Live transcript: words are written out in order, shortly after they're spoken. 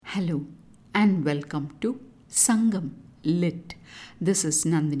Hello and welcome to Sangam Lit. This is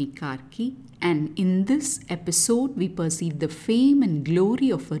Nandini Karki, and in this episode we perceive the fame and glory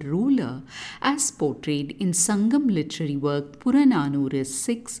of a ruler as portrayed in Sangam literary work Purananuru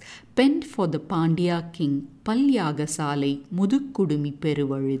 6, penned for the Pandya king Palyagasale Mudukkudumi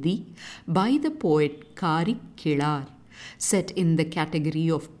Peruvaluthi by the poet Kari Kilar. Set in the category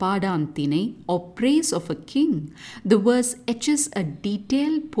of Padantine or praise of a king, the verse etches a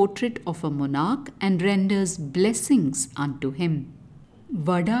detailed portrait of a monarch and renders blessings unto him.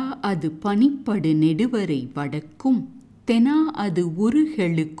 Vada adu panipadu neduvare vadakkum, தெனா அது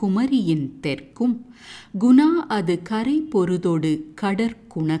உருகெழு குமரியின் தெற்கும், குணா அது கரை பொருதொடு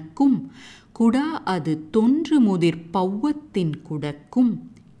கடற்குணக்கும், குடா அது தொன்று முதிர் பௌவத்தின் குடக்கும்,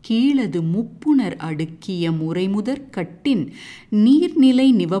 கீழது முப்புணர் அடுக்கிய முறைமுதற் கட்டின் நீர்நிலை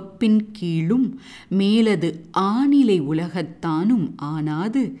நிவப்பின் கீழும், மேலது ஆநிலை உலகத்தானும்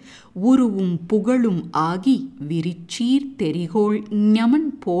ஆனாது, உருவும் புகழும் ஆகி விரிச்சீர் தெரிகோள் ஞமன்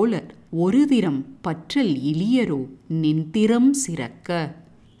போலர், ஒருதிரம் பற்றல் இலியரோ நின்திறம் சிறக்க.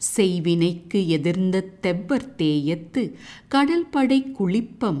 செய்வினைக்கு எதிர்ந்த தெவ்வர் தேயத்து கடல்படை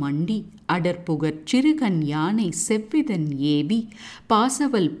குளிப்ப மண்டி, அடற்புகற் சிறுகன் யானை செவ்விதன் ஏவி,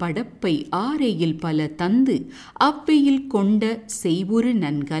 பாசவல் படப்பை ஆரையில் பல தந்து, அவ்வையில் கொண்ட செய்வுறு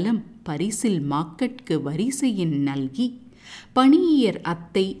நன்கலம் பரிசில் மாக்கட்கு வரிசையின் நல்கி, பணியர்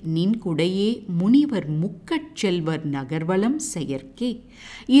அத்தை நின்குடையே முனிவர் முக்கட் செல்வர் நகர்வலம் செயற்கே,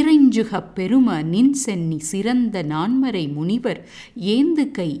 இறைஞ்சுகப் பெரும நின் சென்னி சிறந்த நான்மறை முனிவர் ஏந்து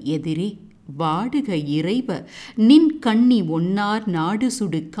கை எதிரே, வாடுக இறைவ நின் கண்ணி ஒன்னார் நாடு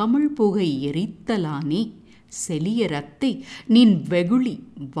சுடு கமழ் புகை எரித்தலானே, செலியர் அத்தை நின் வெகுளி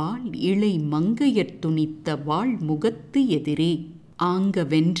வாழ் இளை மங்கையர் துணித்த வாழ் முகத்து எதிரே, ஆங்க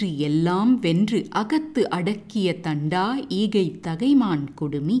வென்று எல்லாம் வென்று அகத்து அடக்கிய தண்டா ஈகை தகைமான்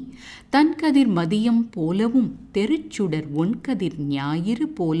கொடுமி, தன்கதிர் மதியம் போலவும் தெருச்சுடர் ஒன்கதிர் ஞாயிறு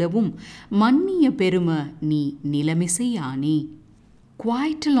போலவும் மன்னிய பெரும நீ நிலமிசையானே.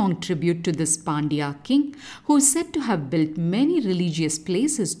 Quite a long tribute to this Pandya king, who is said to have built many religious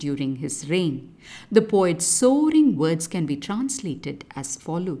places during his reign. The poet's soaring words can be translated as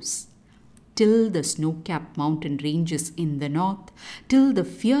follows. Till the snow-capped mountain ranges in the north, till the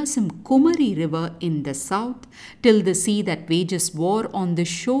fearsome Kumari river in the south, till the sea that wages war on the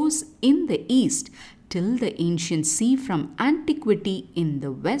shores in the east, till the ancient sea from antiquity in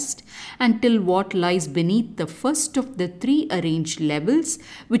the west, and till what lies beneath the first of the three arranged levels,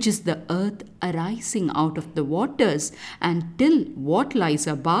 which is the earth arising out of the waters, and till what lies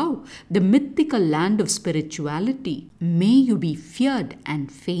above, the mythical land of spirituality, may you be feared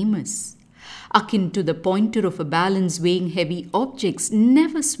and famous. Akin to the pointer of a balance weighing heavy objects,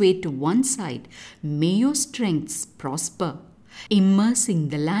 never sway to one side, may your strengths prosper. Immersing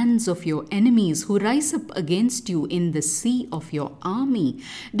the lands of your enemies who rise up against you in the sea of your army,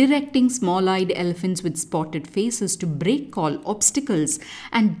 directing small-eyed elephants with spotted faces to break all obstacles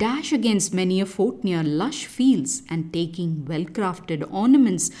and dash against many a fort near lush fields, and taking well-crafted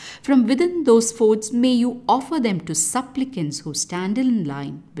ornaments from within those forts, may you offer them to supplicants who stand in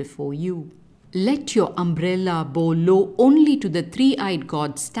line before you. Let your umbrella bow low only to the three-eyed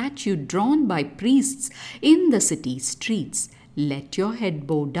god statue drawn by priests in the city streets. Let your head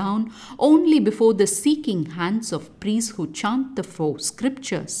bow down only before the seeking hands of priests who chant the four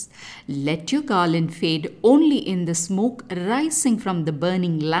scriptures. Let your garland fade only in the smoke rising from the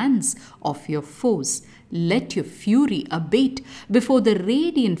burning lands of your foes. Let your fury abate before the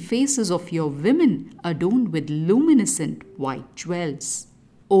radiant faces of your women adorned with luminescent white jewels.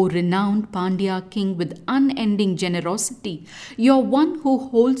 O renowned Pandya king with unending generosity, you're one who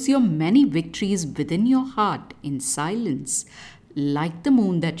holds your many victories within your heart in silence. Like the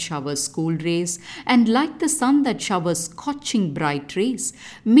moon that showers cool rays, and like the sun that showers scorching bright rays,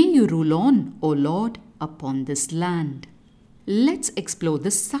 may you rule on, O Lord, upon this land. Let's explore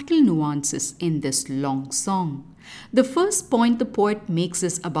the subtle nuances in this long song. The first point the poet makes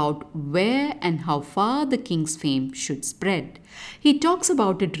is about where and how far the king's fame should spread. He talks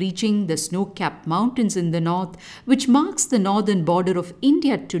about it reaching the snow-capped mountains in the north, which marks the northern border of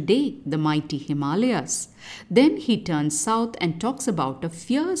India today, the mighty Himalayas. Then he turns south and talks about a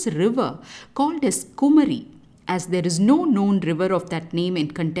fierce river called as Kumari. As there is no known river of that name in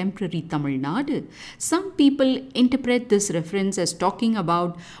contemporary Tamil Nadu, some people interpret this reference as talking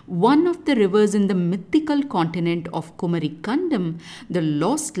about one of the rivers in the mythical continent of Kumari Kandam, the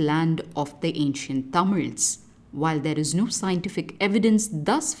lost land of the ancient Tamils. While there is no scientific evidence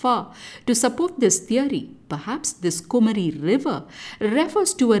thus far to support this theory, perhaps this Kumari River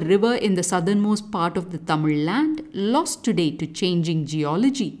refers to a river in the southernmost part of the Tamil land, lost today to changing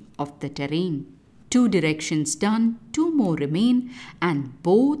geology of the terrain. 2 directions done, 2 more remain, and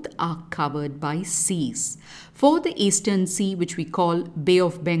both are covered by seas. For the eastern sea, which we call Bay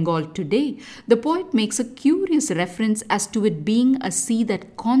of Bengal today, the poet makes a curious reference as to it being a sea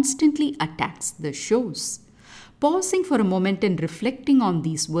that constantly attacks the shores. Pausing for a moment and reflecting on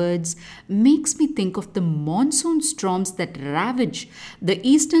these words makes me think of the monsoon storms that ravage the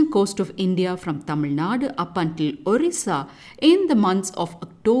eastern coast of India from Tamil Nadu up until Orissa in the months of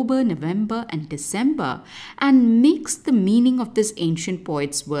October, November, and December, and makes the meaning of this ancient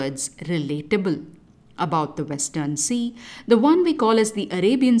poet's words relatable. About the Western Sea, the one we call as the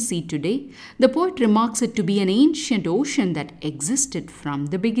Arabian Sea today, the poet remarks it to be an ancient ocean that existed from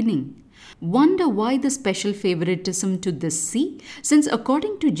the beginning. Wonder why the special favoritism to this sea, since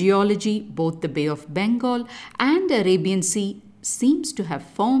according to geology, both the Bay of Bengal and Arabian Sea seems to have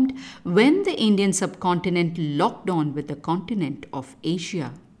formed when the Indian subcontinent locked on with the continent of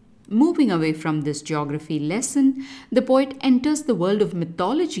Asia. Moving away from this geography lesson, the poet enters the world of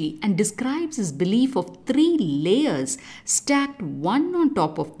mythology and describes his belief of 3 layers stacked one on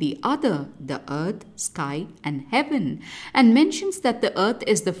top of the other, the earth, sky, and heaven, and mentions that the earth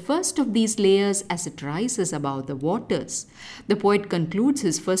is the first of these layers as it rises above the waters. The poet concludes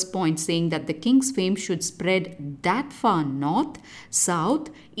his first point saying that the king's fame should spread that far north, south,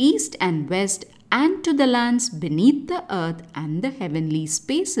 east, and west, and to the lands beneath the earth and the heavenly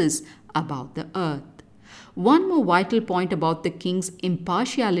spaces above the earth. One more vital point about the king's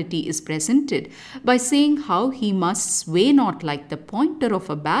impartiality is presented by saying how he must sway not like the pointer of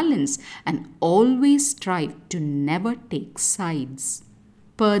a balance and always strive to never take sides.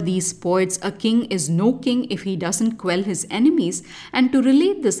 Per these poets, a king is no king if he doesn't quell his enemies, and to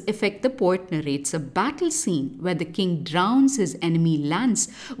relate this effect, the poet narrates a battle scene where the king drowns his enemy lands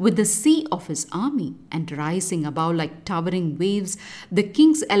with the sea of his army, and rising above like towering waves, the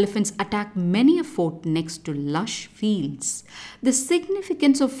king's elephants attack many a fort next to lush fields. The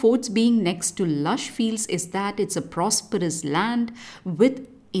significance of forts being next to lush fields is that it's a prosperous land with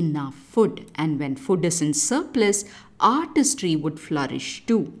enough food, and when food is in surplus, artistry would flourish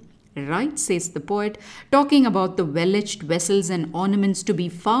too. Right, says the poet, talking about the well-edged vessels and ornaments to be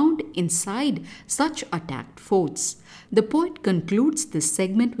found inside such attacked forts. The poet concludes this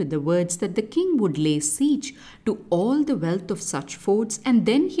segment with the words that the king would lay siege to all the wealth of such forts, and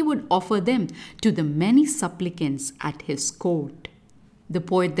then he would offer them to the many supplicants at his court. The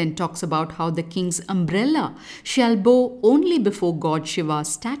poet then talks about how the king's umbrella shall bow only before God Shiva's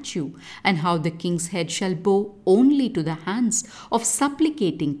statue, and how the king's head shall bow only to the hands of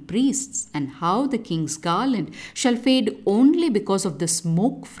supplicating priests, and how the king's garland shall fade only because of the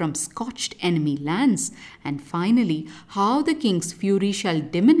smoke from scorched enemy lands, and finally, how the king's fury shall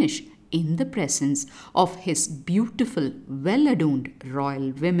diminish in the presence of his beautiful, well-adorned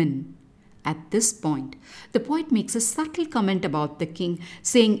royal women. At this point, the poet makes a subtle comment about the king,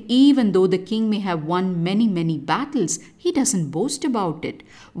 saying even though the king may have won many battles, he doesn't boast about it.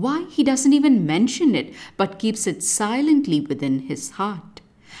 Why? He doesn't even mention it, but keeps it silently within his heart.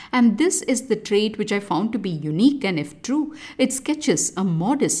 And this is the trait which I found to be unique, and if true, it sketches a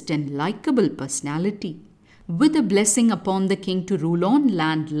modest and likable personality. With a blessing upon the king to rule on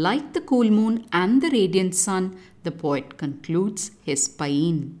land like the cool moon and the radiant sun, the poet concludes his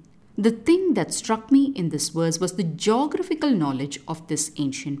paean. The thing that struck me in this verse was the geographical knowledge of this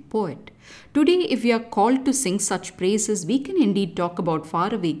ancient poet. Today, if we are called to sing such praises, we can indeed talk about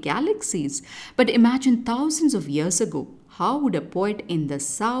faraway galaxies. But imagine thousands of years ago, how would a poet in the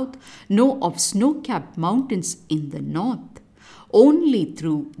south know of snow-capped mountains in the north? Only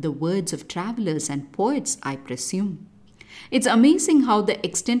through the words of travelers and poets, I presume. It's amazing how the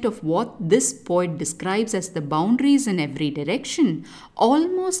extent of what this poet describes as the boundaries in every direction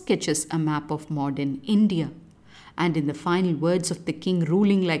almost sketches a map of modern India. And in the final words of the king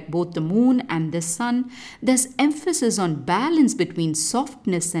ruling like both the moon and the sun, there's emphasis on balance between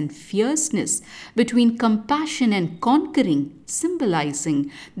softness and fierceness, between compassion and conquering,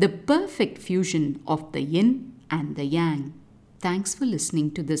 symbolizing the perfect fusion of the yin and the yang. Thanks for listening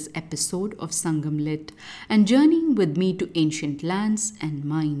to this episode of Sangam Lit and journeying with me to ancient lands and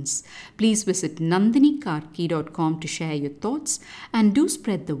minds. Please visit nandinikarki.com to share your thoughts and do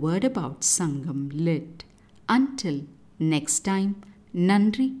spread the word about Sangam Lit. Until next time,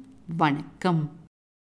 Nandri Vanakkam.